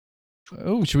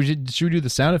Oh, should we do the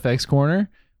sound effects corner?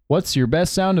 What's your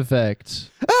best sound effect?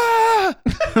 Ah!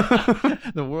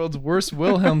 The world's worst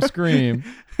Wilhelm scream.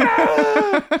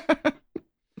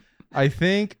 I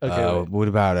think. Okay. What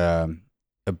about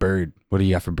a bird? What do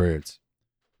you got for birds?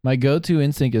 My go-to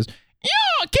instinct is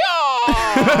like that.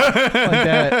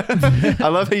 I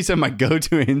love how you said my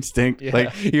go-to instinct. Yeah. Like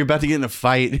you're about to get in a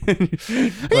fight.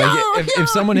 If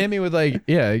someone hit me with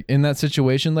in that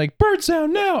situation, like bird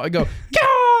sound now, I go.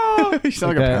 You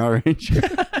sound like a Power Ranger.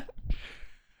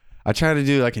 I try to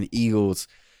do like an Eagles.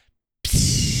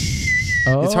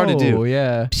 Oh, it's hard to do.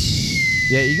 Yeah.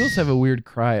 Yeah, eagles have a weird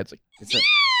cry. It's like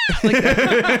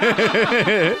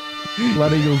a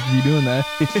lot of eagles be doing that.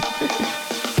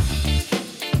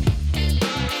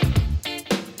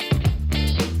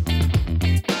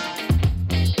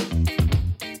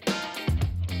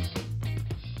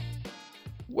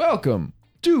 Welcome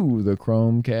to the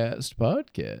Chromecast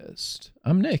podcast.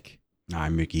 I'm Nick.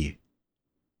 I'm Mickey.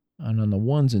 And on the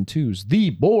ones and twos, the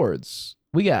boards,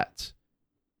 we got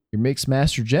your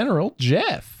Mixmaster General,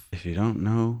 Jeff. If you don't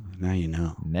know, now you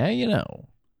know. Now you know.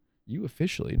 You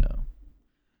officially know.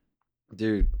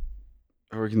 Dude,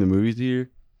 I work in the movie theater.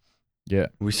 Yeah.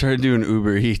 We started doing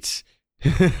Uber Eats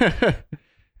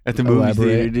at the movie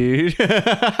theater, dude.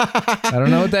 I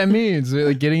don't know what that means.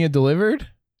 Like getting it delivered?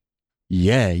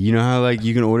 Yeah, you know how like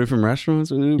you can order from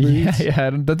restaurants with Uber Eats? Yeah,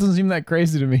 that doesn't seem that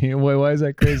crazy to me. Why is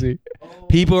that crazy?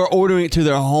 People are ordering it to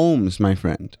their homes, my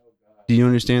friend. Do you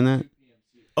understand that?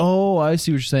 Oh, I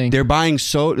see what you're saying. They're buying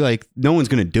no one's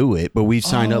going to do it, but we've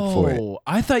signed up for it.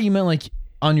 I thought you meant like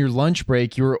on your lunch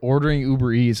break, you were ordering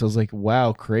Uber Eats. I was like,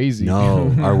 wow, crazy.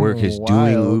 No, our work is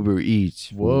doing Uber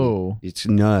Eats. Whoa. It's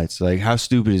nuts. Like, how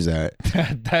stupid is that?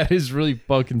 That is really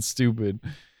fucking stupid.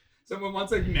 Someone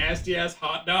wants like nasty ass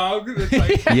hot dog. That's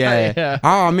like, Yeah.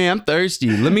 Oh man, I'm thirsty.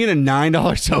 Let me get a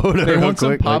 $9 soda. They real want some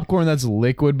quick. popcorn that's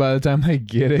liquid by the time they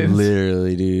get it.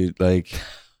 Literally, dude. Like,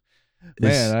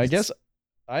 man, I guess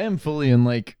I am fully in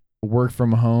like work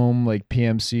from home, like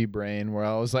PMC brain, where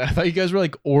I was like, I thought you guys were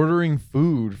like ordering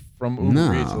food from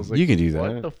Uber Eats. I was like, you can do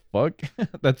what that. the fuck?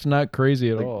 That's not crazy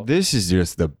at all. This is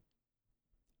just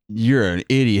you're an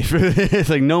idiot for this.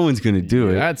 Like, no one's gonna do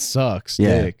it. That sucks,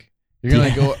 Yeah. Dick. You're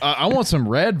gonna go. I want some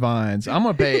red vines. I'm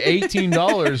gonna pay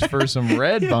 $18 for some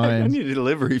red I vines. need a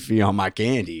delivery fee on my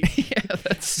candy. Yeah,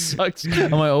 that sucks.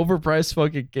 On my overpriced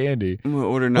fucking candy. I'm gonna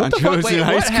order What the fuck? nachos Wait, and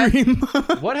what ice cream.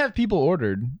 What have people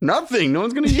ordered? Nothing. No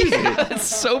one's gonna use it. That's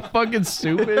so fucking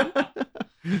stupid.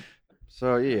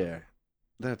 So yeah,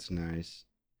 that's nice.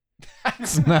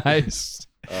 That's nice.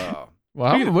 Oh,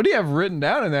 Well, what do you have written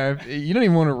down in there? You don't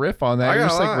even want to riff on that. I You're got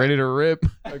just a like lot. ready to rip.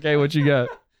 Okay, what you got?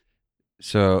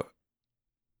 so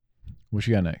What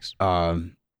you got next?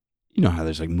 you know how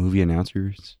there's like movie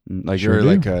announcers, like Sure or do.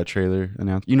 like a trailer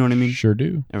announcer. You know what I mean? Sure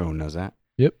do. Everyone knows that.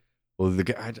 Yep. Well, the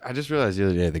guy I just realized the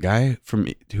other day, the guy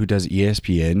who does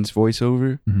ESPN's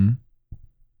voiceover, Mm-hmm.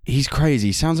 he's crazy.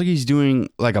 He sounds like he's doing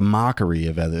like a mockery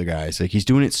of other guys. Like he's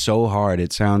doing it so hard,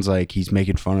 it sounds like he's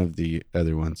making fun of the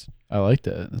other ones. I like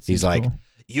that. That He's seems like, cool.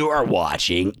 "You're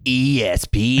watching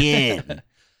ESPN,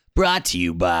 brought to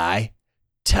you by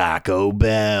Taco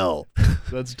Bell."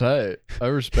 That's tight. I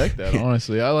respect that,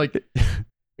 honestly. I like the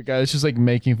guy that's just like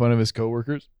making fun of his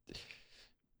coworkers.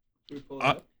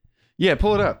 Yeah,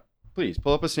 pull it up, please.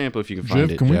 Pull up a sample if you can find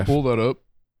Jeff, it. can Jeff. we pull that up?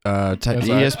 As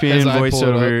I ESPN pull it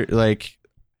voiceover. Like,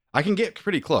 I can get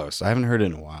pretty close. I haven't heard it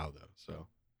in a while though. So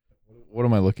What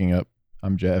am I looking up?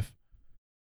 I'm Jeff.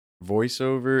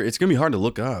 voiceover. It's gonna be hard to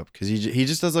look up because he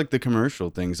just does like the commercial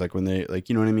things, like when they like,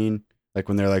 you know what I mean, like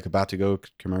when they're like about to go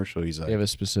commercial. He's like, You have a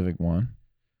specific one?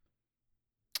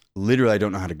 literally, I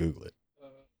don't know how to Google it.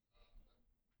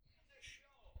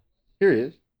 Here he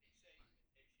is.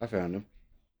 I found him.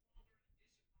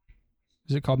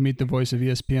 is it called Meet the Voice of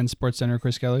ESPN Sports Center,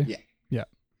 Chris Kelley? Yeah. Yeah.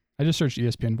 I just searched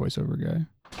ESPN voiceover guy.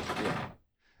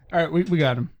 All right, we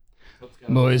got him.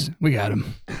 Boys, we got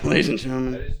him. Ladies and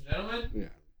gentlemen. Yeah.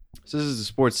 So this is the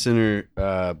Sports Center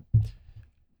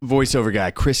voiceover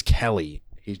guy, Chris Kelley.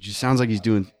 He just sounds like he's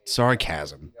doing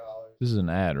sarcasm. This is an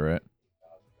ad, right?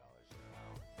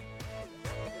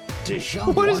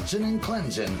 Deshaun Watson and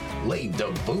Clemson laid the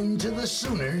boom to the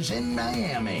Sooners in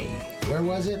Miami. Where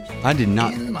was it? I did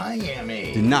not In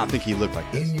Miami. think he looked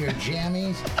like this. In your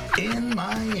jammies? In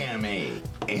Miami.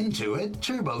 Intuit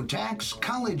TurboTax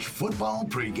college football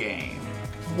pregame.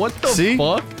 What the See?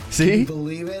 fuck? Can you See?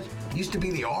 believe it? Used to be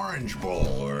the Orange Bowl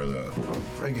or the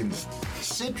friggin'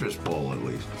 Citrus Bowl at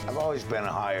least. I've always been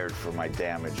hired for my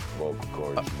damaged vocal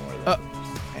cords more than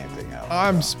anything else.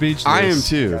 I'm speechless. I am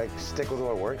too. Gotta stick with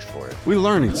what works for you. We're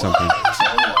learning something.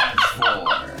 So much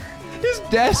for. His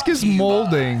desk is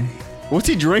molding. What's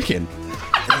he drinking?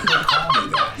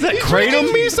 Is that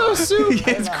kratom? Miso soup.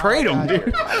 Yeah, it's kratom,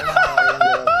 dude.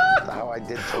 How I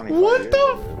did 25 What years the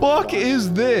ago. fuck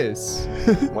is this?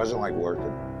 It wasn't like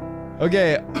working.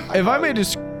 Okay, if I made a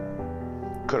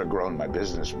Could have grown my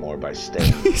business more by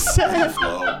staying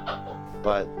low.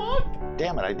 But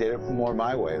damn it, I did it more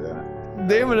my way than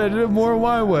damn it, I did it more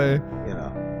my way. you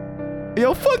know.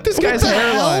 Yo, fuck this guy's the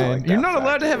hell? hairline. Like You're that not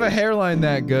allowed to have a hairline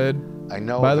that good. I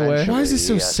know. By the way, eventually why is this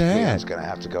so sad? ESPN's gonna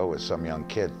have to go with some young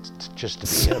kid just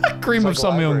to be him. Cream It's of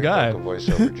like some a young library guy. book, a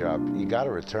voiceover job. You got to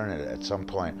return it at some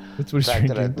point. That's what The he's fact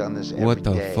that drinking. I've done this every What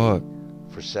the day fuck?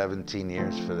 for 17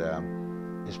 years for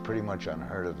them is pretty much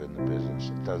unheard of in the business.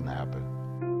 It doesn't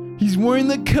happen. He's wearing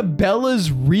the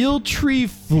Cabela's Real Tree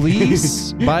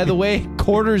Fleece. By the way,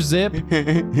 quarter zip.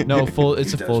 No, full.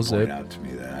 It's a full zip. Out to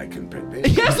me that I can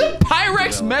He has a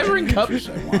Pyrex measuring cup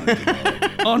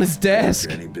on his desk.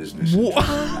 Any business What?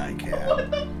 I can. What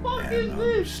the fuck is And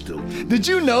this? still, Did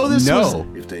you know this No.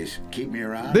 was? if they keep me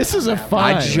around, This is a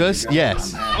fine.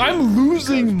 Yes. I'm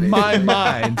losing my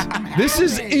mind. This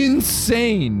is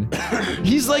insane.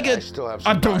 He's like I a. still have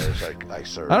I some don't. buyers I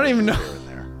serve. I don't even know. here and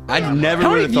there. I never How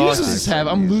would many have thought views does this have?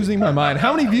 I'm losing my mind.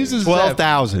 How many views does this have?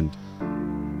 12,000.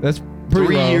 That's pretty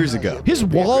 3 low. years ago. His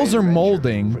walls are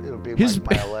molding. It'll be His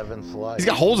like my 11th life. He's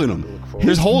got holes in them. Look forward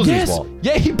There's to holes in yes. his wall.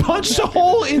 Yeah, he punched a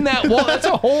hole in that wall. That's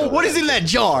a hole. What is in that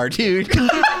jar, dude? it, but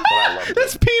I love it.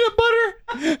 That's peanut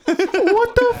butter.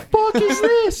 What the fuck is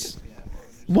this?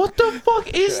 What the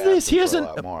fuck is Should this? have He to has put a a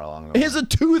lot more along he those has a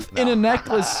tooth in a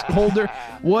necklace holder.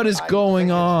 What is going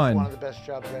One on? of the best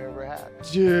jobs I ever had.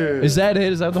 Dude. Is that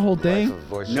it? Is that the whole thing?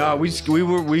 No, we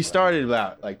started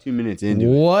about like 2 minutes into it.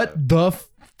 What the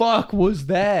fuck was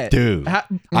that? Dude,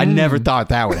 I never thought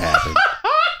that would happen.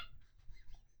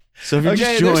 So if you're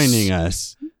Okay, just joining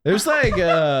us, There's like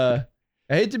I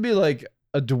hate to be like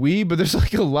a dweeb, but there's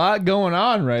like a lot going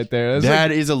on right there. That's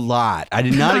that is a lot. I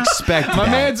did not expect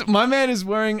that. my man is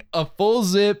wearing a full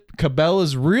zip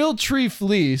Cabela's Real Tree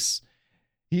Fleece.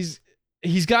 He's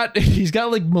got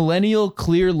like millennial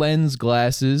clear lens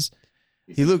glasses.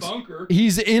 He looks.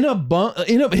 He's in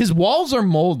a his walls are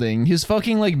molding. His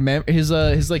fucking like his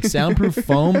like soundproof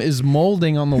foam is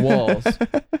molding on the walls.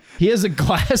 He has a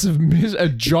glass of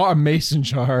a mason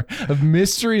jar of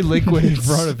mystery liquid in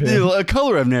front of him. Dude, a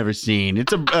color I've never seen.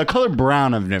 It's a color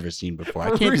brown I've never seen before.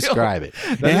 I For can't real? describe it.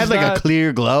 It That had is like not- a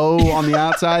clear glow on the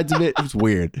outsides of it. It was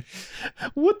weird.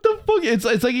 What the fuck? It's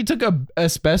like he took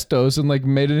asbestos and like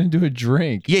made it into a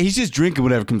drink. Yeah, he's just drinking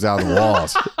whatever comes out of the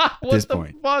walls. What this the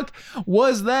point. fuck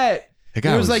was that? That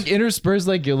guy It was was- like interspersed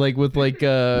like with like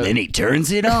Then he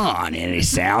turns it on and it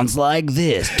sounds like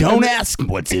this. Don't ask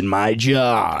what's in my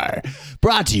jar.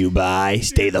 Brought to you by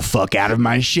Stay the Fuck Out of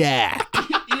My Shack.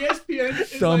 ESPN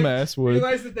is Dumbass would.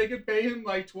 realized that they could pay him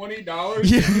like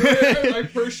 $20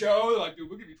 like per show. They're like, dude,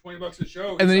 we'll give you $20 a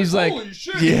show. And then he's like, holy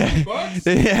shit, Yeah.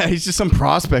 $20? Yeah, he's just some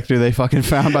prospector they fucking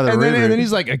found by the and river. then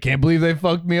he's like, I can't believe they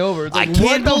fucked me over. It's I like, can't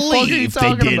what the fuck are you believe they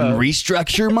talking didn't about?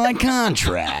 restructure my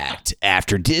contract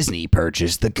after Disney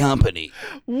purchased the company.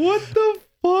 What the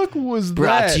fuck was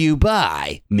Brought that? to you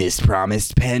by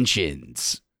Mispromised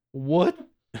Pensions. What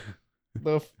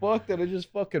the fuck did I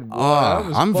just fucking? That Oh,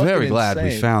 was I'm very fucking glad we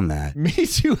insane. found that. Me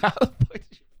too. How the fuck did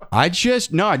you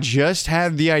I just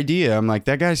had the idea. I'm like,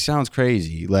 that guy sounds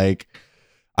crazy. Like,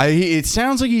 it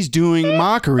sounds like he's doing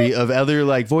mockery of other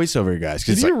like voiceover guys.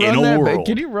 Can Because you like, in run a that world, back?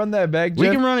 Can you run that back, Jeff? we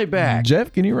can run it back.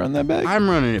 Jeff, can you run that back? I'm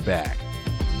running it back.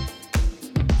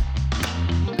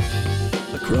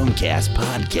 The Chromecast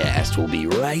podcast will be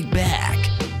right back,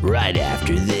 right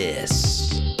after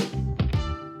this.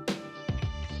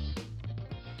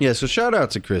 Yeah. So shout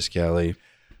out to Chris Kelley.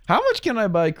 How much can I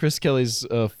buy Chris Kelly's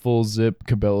full zip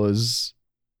Cabela's?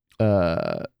 You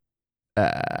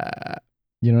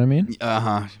know what I mean? Uh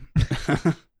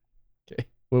huh. Okay.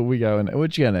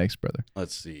 What you got next, brother?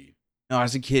 Let's see. No,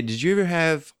 as a kid, did you ever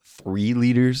have 3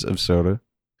 liters of soda?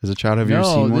 As a child, have you ever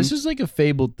seen one? This is like a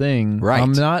fabled thing. Right.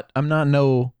 I'm not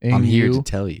knowing I'm here you, to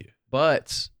tell you.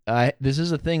 but this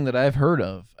is a thing that I've heard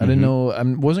of. I didn't know. I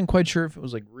wasn't quite sure if it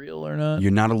was like real or not.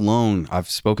 You're not alone. I've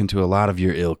spoken to a lot of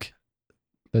your ilk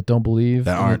That don't believe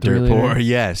that in the aren't dirt 3 poor. liter?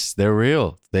 Yes, they're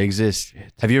real. They exist.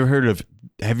 Have you ever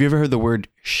heard the word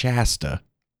Shasta?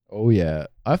 Oh yeah,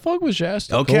 I fuck with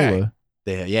Shasta. Okay. Cola.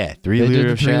 Yeah, 3 They did liter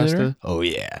the of 3 Shasta. liter? Oh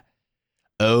yeah.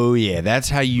 Oh yeah. That's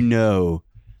how you know.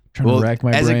 Trying to rack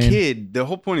my as brain. a kid, the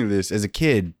whole point of this, as a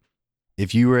kid,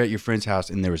 if you were at your friend's house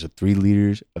and there was a 3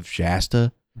 liters of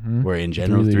Shasta, Mhm. or in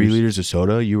general 3 liters of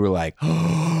soda, you were like,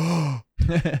 oh,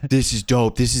 this is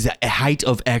dope. This is a height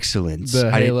of excellence.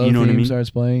 The Halo you know what I theme mean? starts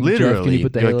playing. Jeff, Literally. can you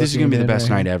put the You're Halo like, this is theme gonna be the in best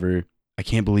right night here? ever. I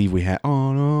can't believe we had.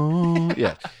 Oh no.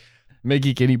 Yeah.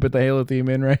 Mickey, can you put the Halo theme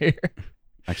in right here?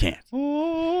 I can't.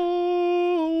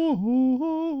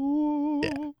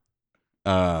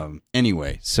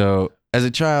 Anyway, so as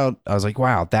a child, I was like,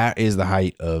 wow, that is the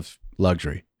height of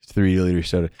luxury. 3-liter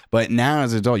soda. But now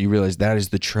as an adult, you realize that is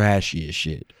the trashiest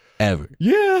shit ever.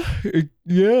 Yeah.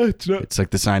 It's like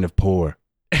the sign of poor.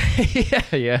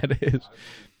 yeah, it is.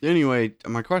 Anyway,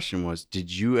 my question was, did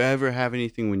you ever have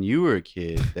anything when you were a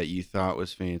kid that you thought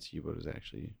was fancy but was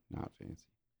actually not fancy?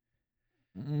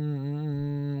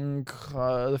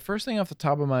 The first thing off the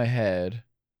top of my head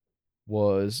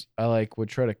was I would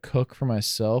try to cook for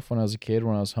myself when I was a kid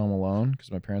when I was home alone because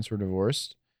my parents were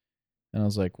divorced. And I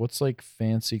was like, what's like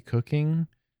fancy cooking?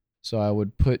 So I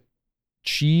would put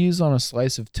cheese on a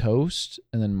slice of toast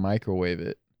and then microwave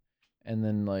it. And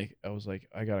then I was like,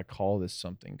 I got to call this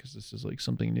something because this is like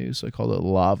something new. So I called it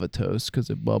lava toast because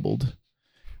it bubbled,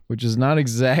 which is not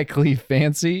exactly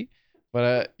fancy.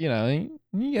 But, you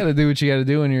got to do what you got to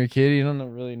do when you're a kid. You don't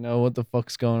really know what the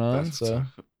fuck's going on.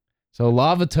 So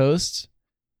lava toast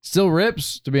still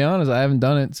rips, to be honest. I haven't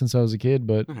done it since I was a kid,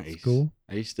 but it's cool.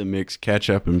 I used to mix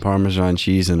ketchup and Parmesan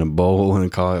cheese in a bowl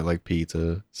and call it like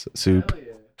pizza soup.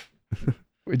 Yeah.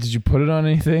 Wait, did you put it on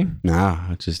anything? Nah,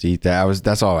 I just eat that.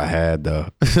 That's all I had though.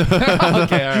 Okay,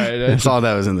 all right. That's all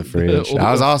that was in the fridge.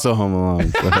 I was also home alone.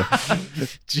 So.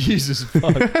 Jesus fuck.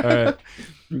 All right.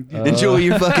 Enjoy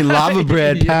your fucking lava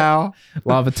bread, pal.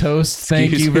 Lava toast.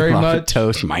 Thank Excuse you me, very lava much.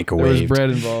 Toast microwave. There was bread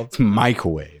involved.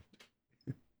 Microwave.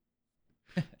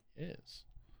 Yes.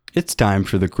 It's time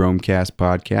for the Chromecast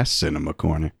Podcast Cinema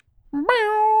Corner.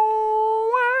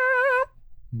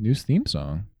 New theme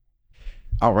song.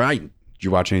 All right. Did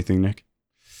you watch anything, Nick?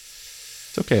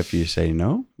 It's okay if you say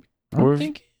no. Or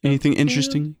anything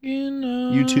interesting?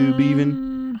 YouTube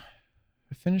even?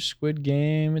 I finished Squid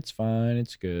Game. It's fine.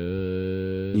 It's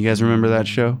good. You guys remember that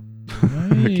show?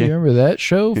 Hey, you remember that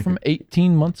show from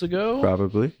 18 months ago?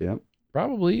 Probably, yeah.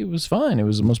 Probably. It was fine. It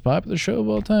was the most popular show of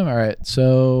all time. All right.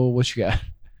 So what you got?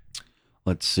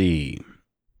 Let's see.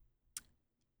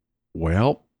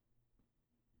 Well,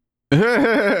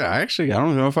 actually, I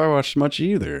don't know if I watched much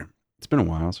either. It's been a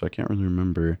while, so I can't really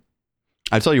remember.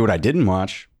 I'll tell you what I didn't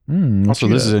watch. Also,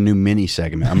 this is a new mini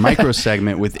segment, a micro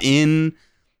segment within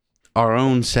our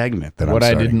own segment that what I'm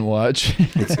I starting. didn't watch.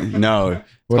 No.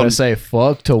 What did I say?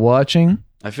 Fuck to watching?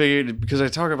 I figured because I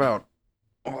talk about,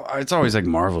 it's always like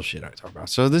Marvel shit I talk about.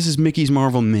 So this is Mickey's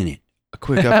Marvel Minute. A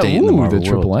quick update in the Marvel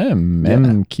the world. Triple M. Yeah.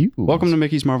 MQ. Welcome to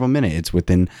Mickey's Marvel Minute. It's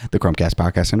within the Chromecast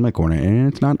Podcast Cinema Corner,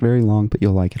 and it's not very long, but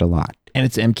you'll like it a lot. And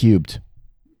it's M cubed.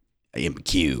 M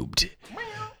cubed.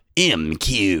 M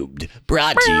cubed.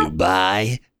 Brought to you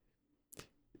by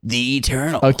The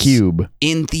Eternals. A cube.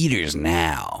 In theaters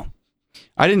now.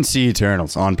 I didn't see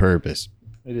Eternals on purpose.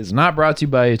 It is not brought to you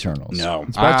by Eternals. No.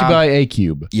 It's brought to you by A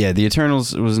Cube. Yeah, the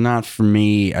Eternals was not for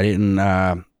me. I didn't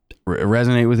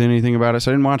resonate with anything about it,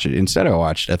 so I didn't watch it. Instead, I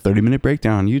watched a 30-minute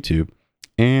breakdown on YouTube,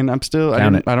 and I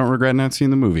don't regret not seeing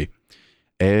the movie.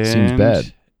 And, seems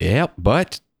bad. Yep,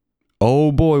 but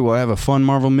oh boy, we'll have a fun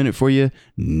Marvel Minute for you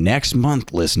next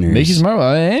month, listeners. Mickey's Marvel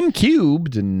M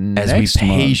cubed as we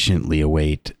patiently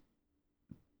await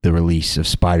the release of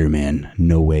Spider-Man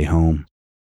No Way Home.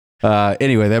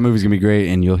 Anyway, that movie's gonna be great,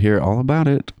 and you'll hear all about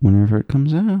it whenever it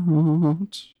comes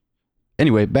out.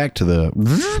 Anyway, back to the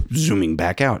zooming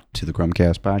back out to the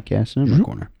Chromecast Podcast Cinema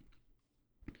Corner.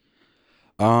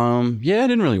 Yeah, I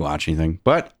didn't really watch anything,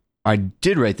 but I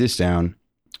did write this down.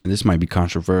 And this might be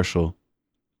controversial,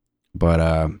 but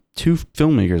two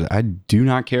filmmakers I do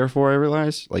not care for. I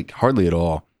realize, like hardly at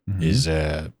all, is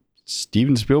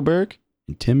Steven Spielberg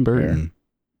and Tim Burton.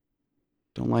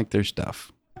 Don't like their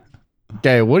stuff.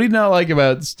 Okay, what do you not like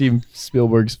about Steven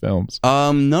Spielberg's films?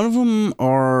 None of them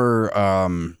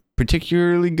are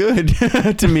particularly good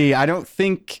to me. I don't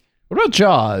think. What about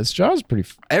Jaws? Jaws is pretty.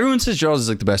 Everyone says Jaws is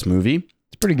like the best movie.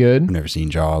 It's pretty good. I've never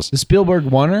seen Jaws. The Spielberg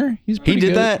Oneer. He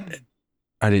did that.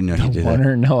 I didn't know he did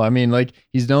Oneer? that. No, I mean like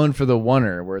he's known for the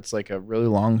Oneer, where it's like a really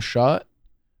long shot.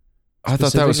 I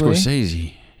thought that was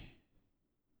Scorsese.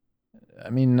 I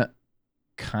mean,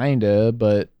 kinda,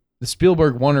 but the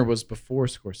Spielberg Oneer was before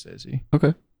Scorsese.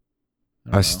 Okay.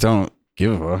 I still don't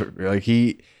give a fuck. Like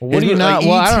he. Well, what do you not?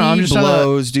 Well, I don't know. I'm just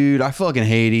blows, dude. I fucking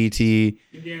hate E.T.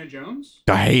 Indiana Jones?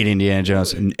 I hate Indiana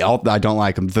Jones. And I don't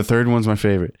like him. The third one's my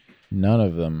favorite. None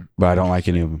of them. But I don't like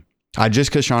any of them.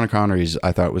 Just because Sean Connery's,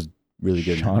 I thought was really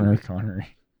good. Sean Connery.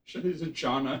 Isn't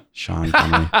Shauna? Sean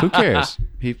Connery. Who cares?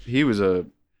 He was the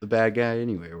bad guy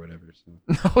anyway or whatever. So.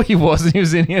 No, he wasn't. He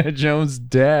was Indiana Jones'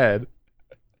 dad.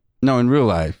 No, in real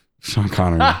life, Sean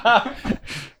Connery.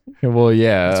 Well,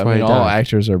 yeah. That's I why mean, he all died.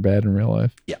 actors are bad in real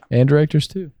life. Yeah. And directors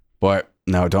too. But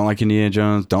no, don't like Indiana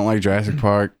Jones. Don't like Jurassic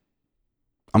Park.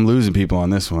 I'm losing people on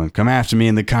this one. Come after me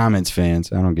in the comments,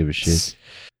 fans. I don't give a shit.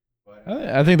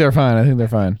 I think they're fine.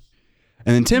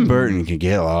 And then Tim Burton can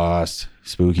get lost.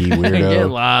 Spooky weirdo. Get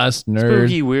lost, nerd.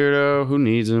 Spooky weirdo. Who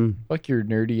needs him? Fuck your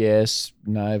nerdy ass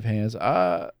knife hands.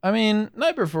 I mean,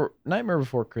 Nightmare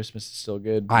Before Christmas is still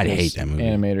good. I'd because hate that movie.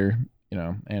 Animator.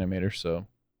 So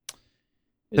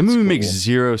That movie makes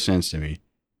zero sense to me.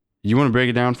 You want to break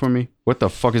it down for me? What the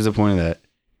fuck is the point of that?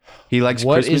 He likes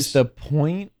What Christmas. is the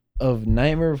point of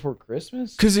Nightmare Before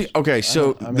Christmas? Because this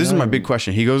is my big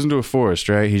question. He goes into a forest,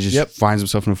 right? He just finds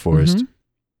himself in a forest,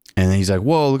 and then he's like,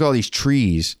 "Whoa, look at all these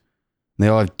trees! And they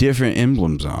all have different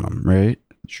emblems on them, right?"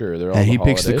 Sure, they're all. And he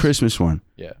picks the Christmas one.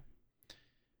 Yeah.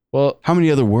 Well, how many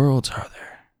other worlds are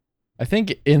there? I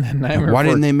think in the Nightmare. Why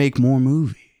didn't they make more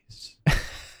movies?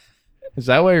 Is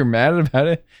that why you're mad about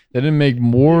it? They didn't make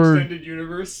more Extended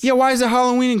universe. Yeah, why is it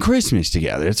Halloween and Christmas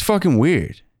together? It's fucking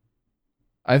weird.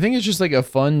 I think it's just like a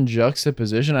fun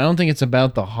juxtaposition. I don't think it's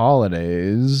about the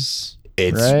holidays.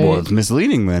 It's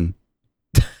misleading then.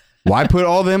 Why put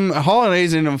all them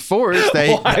holidays in a forest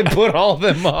why put all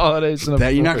them holidays in a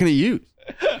that forest? you're not going to use?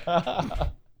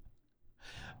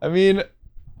 I mean,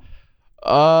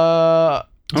 I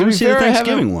want to see the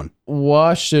Thanksgiving one.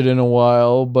 Watched it in a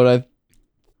while, but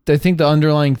I think the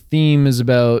underlying theme is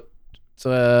about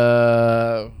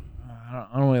I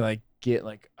don't really like get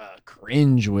like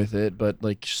cringe with it, but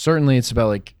like certainly it's about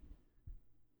like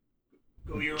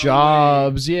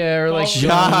jobs, or like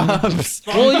jobs.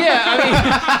 Well, yeah,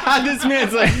 I mean, this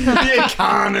man's like the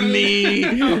economy.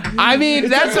 I mean,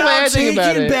 that's the way I think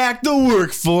about taking it. back the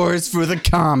workforce for the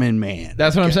common man.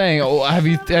 That's what I'm saying. Oh, have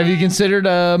you considered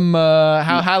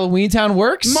how Halloween Town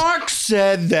works? Mark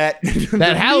said that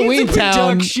Halloween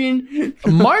Town.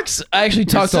 Mark's actually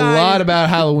talked a lot about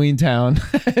Halloween Town.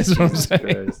 Is what I'm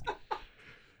saying.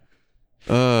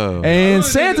 Oh. And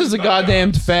Santa's a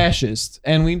goddamn fascist,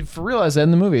 and we realize that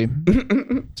in the movie.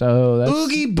 So that's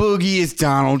Oogie Boogie is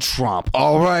Donald Trump.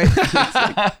 All right.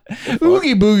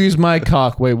 Oogie Boogie's my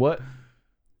cock. Wait, what?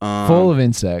 Full of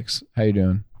insects. How you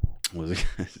doing? What was I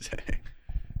gonna say?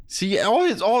 See,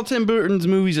 all Tim Burton's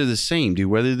movies are the same, dude.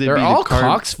 Whether they're all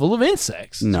cocks full of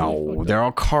insects. No, they're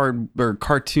all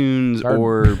cartoons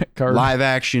or live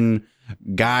action.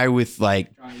 Guy with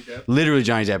like literally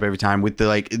Johnny Depp every time with the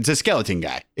like it's a skeleton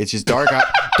guy. It's just dark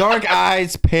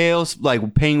eyes, pale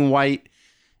like pain white,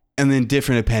 and then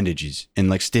different appendages and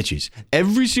like stitches.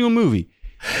 Every single movie.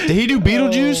 Did he do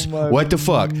Beetlejuice? What the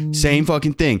fuck? Same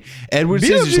fucking thing. Edward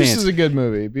Scissorhands is a good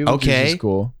movie. Beetlejuice is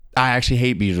cool. I actually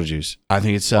hate Beetlejuice. I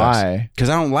think it sucks. Why? Because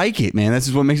I don't like it, man. This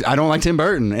is what makes I don't like Tim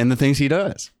Burton and the things he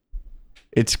does.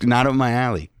 It's not up my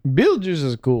alley. Beetlejuice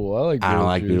is cool. I don't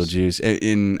like Beetlejuice.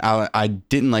 And I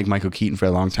didn't like Michael Keaton for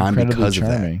a long time because of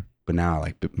that. But now I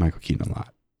like Michael Keaton a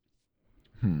lot.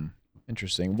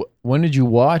 Interesting. When did you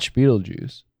watch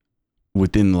Beetlejuice?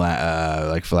 Within the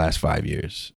last 5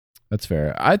 years. That's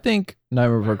fair. I think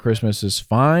Nightmare Before Christmas is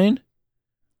fine.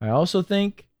 I also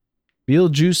think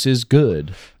Beetlejuice is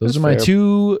good. Those are my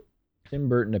two Tim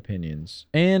Burton opinions.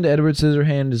 And Edward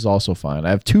Scissorhands is also fine. I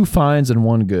have 2 fines and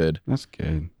 1 good. That's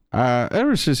good.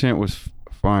 Edward Scissorhands was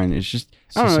fine. It's just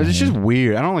I don't know. It's just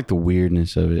weird. I don't like the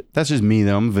weirdness of it. That's just me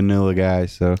though. I'm a vanilla guy,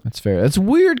 so that's fair. That's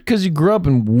weird because you grew up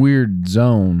in Weird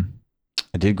Zone.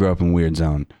 I did grow up in Weird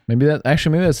Zone. Maybe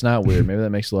that's not weird. Maybe that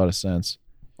makes a lot of sense.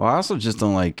 Well, I also just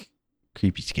don't like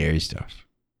creepy, scary stuff.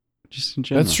 Just in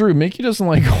general. That's true. Mickey doesn't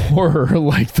like horror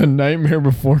like the Nightmare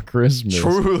Before Christmas.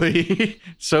 Truly.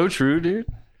 So true, dude.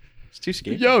 It's too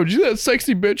scary. Yo, did you see that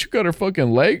sexy bitch who got her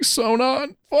fucking legs sewn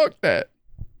on? Fuck that.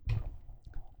 Is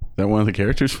that one of the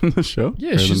characters from the show?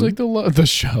 Yeah, she's like the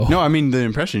show. No, I mean the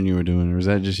impression you were doing, or was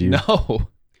that just you? No. I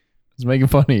was making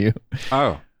fun of you.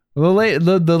 Oh.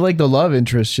 The love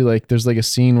interest, she like there's like a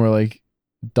scene where like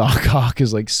Doc Ock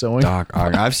is like sewing. Doc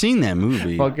Ock. I've seen that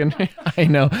movie. Fucking, I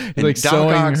know. He's like Doc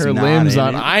sewing Ock's her not limbs in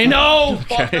on. it. I know.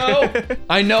 Fuck no.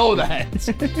 I know that.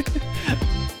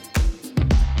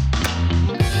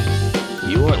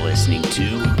 You're listening to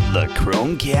the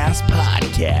Chromecast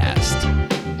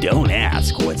Podcast. Don't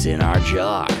ask what's in our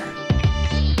jar.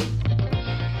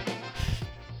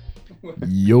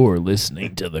 You're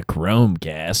listening to the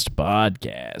Chromecast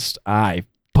Podcast. I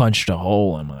punched a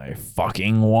hole in my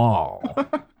fucking wall.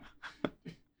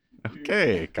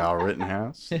 Okay, Kyle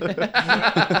Rittenhouse.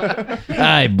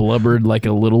 I blubbered like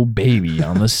a little baby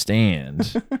on the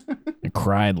stand. I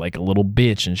cried like a little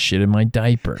bitch and shit in my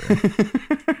diaper.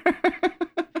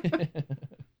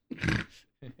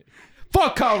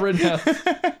 Fuck Kyle Rittenhouse.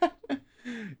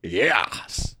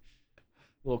 Yes.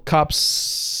 Little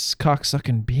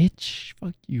cocksucking bitch.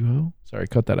 Fuck you, ho. Sorry,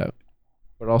 cut that out.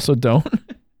 But also don't.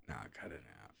 No, cut it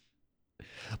out.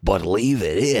 but leave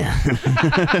it in.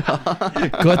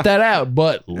 Cut that out,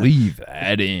 but leave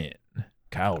that in.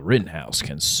 Kyle Rittenhouse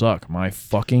can suck my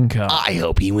fucking cock. I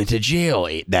hope he went to jail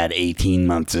that 18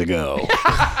 months ago.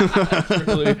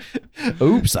 Really?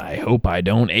 Oops, I hope I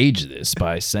don't age this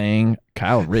by saying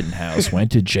Kyle Rittenhouse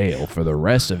went to jail for the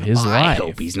rest of his I life.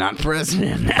 hope he's not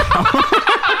president now.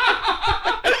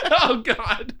 Oh,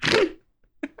 God.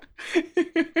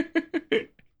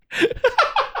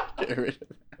 Get rid of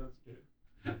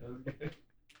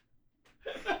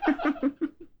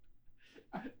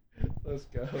Let's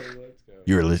go.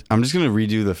 I'm just gonna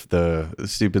redo the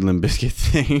stupid Limp Bizkit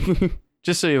thing,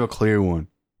 just so you have a clear one.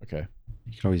 Okay.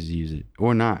 You can always use it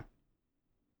or not.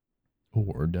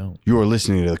 Or don't. You are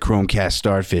listening to the Chromecast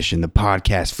Starfish in the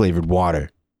podcast flavored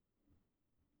water.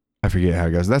 I forget how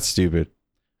it goes. That's stupid.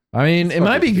 I mean, it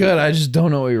might be good. I just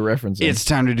don't know what you're referencing. It's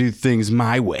time to do things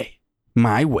my way.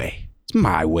 My way. It's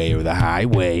my way or the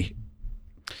highway.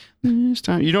 It's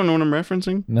time. You don't know what I'm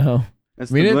referencing? No. That's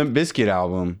the Limp Bizkit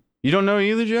album. You don't know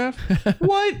either, Jeff?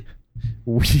 What?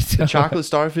 The chocolate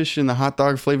starfish in the hot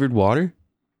dog flavored water?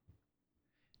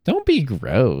 Don't be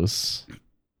gross.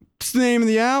 It's the name of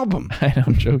the album.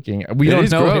 I'm joking. We It don't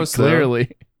is know gross, it clearly.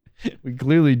 We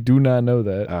clearly do not know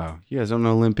that. Oh, you guys don't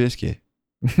know Limp Bizkit.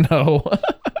 No.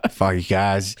 Fuck you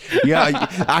guys. Yeah,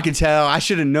 I could tell. I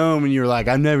should have known when you were like,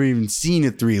 I've never even seen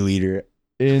a 3-liter.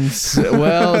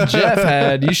 Well, Jeff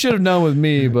had. You should have known with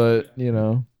me, but, you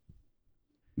know.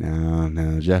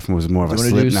 No. Jeff was more of a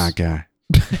Slipknot guy.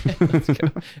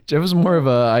 Jeff was more of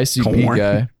a ICP Corn.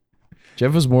 guy.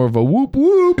 Jeff was more of a whoop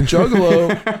whoop juggalo.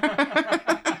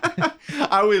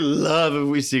 I would love if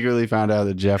we secretly found out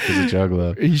that Jeff was a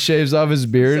juggalo. He shaves off his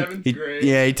beard.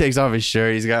 He takes off his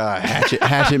shirt. He's got a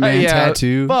hatchet man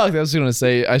tattoo. Fuck, I was gonna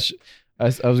say I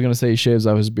was gonna say he shaves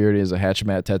off his beard. He has a hatchet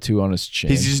man tattoo on his chin.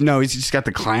 He's just got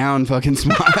the clown fucking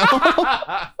smile.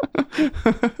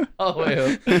 All the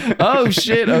way up. Oh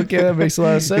shit! Okay, that makes a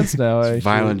lot of sense now. It's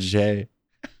Violent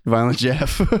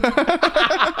Jeff.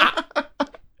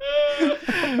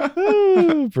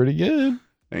 Pretty good.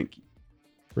 Thank you.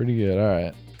 Pretty good. All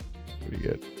right. Pretty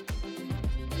good.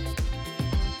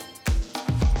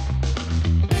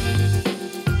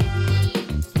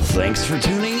 Thanks for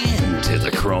tuning in to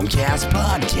the Chromecast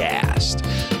podcast.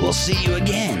 We'll see you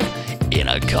again in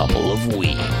a couple of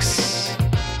weeks.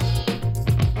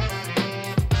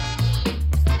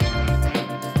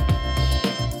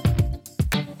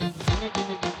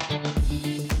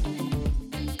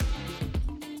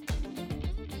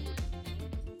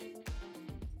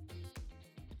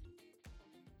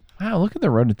 Wow, look at the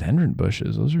rhododendron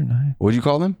bushes. Those are nice. What'd you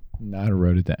call them? Not a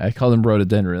rhododendron. I call them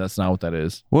rhododendron. That's not what that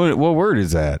is. What word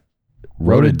is that?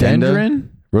 Rhododendron?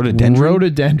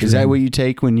 Rhododendron. Is that what you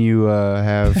take when you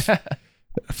have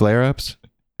flare-ups?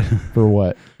 For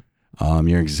what?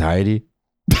 Your anxiety.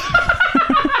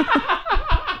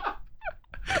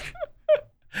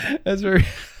 That's a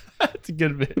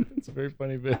good bit. It's a very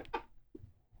funny bit.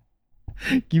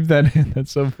 Keep that in.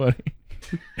 That's so funny.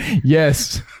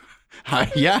 Yes.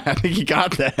 Yeah, I think you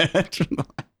got that.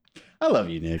 I love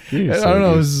you, Nick. I don't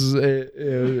know. It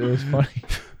was funny.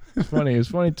 It was funny. It was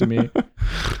funny to me. It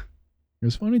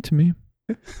was funny to me.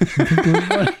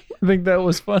 I think that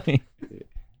was funny.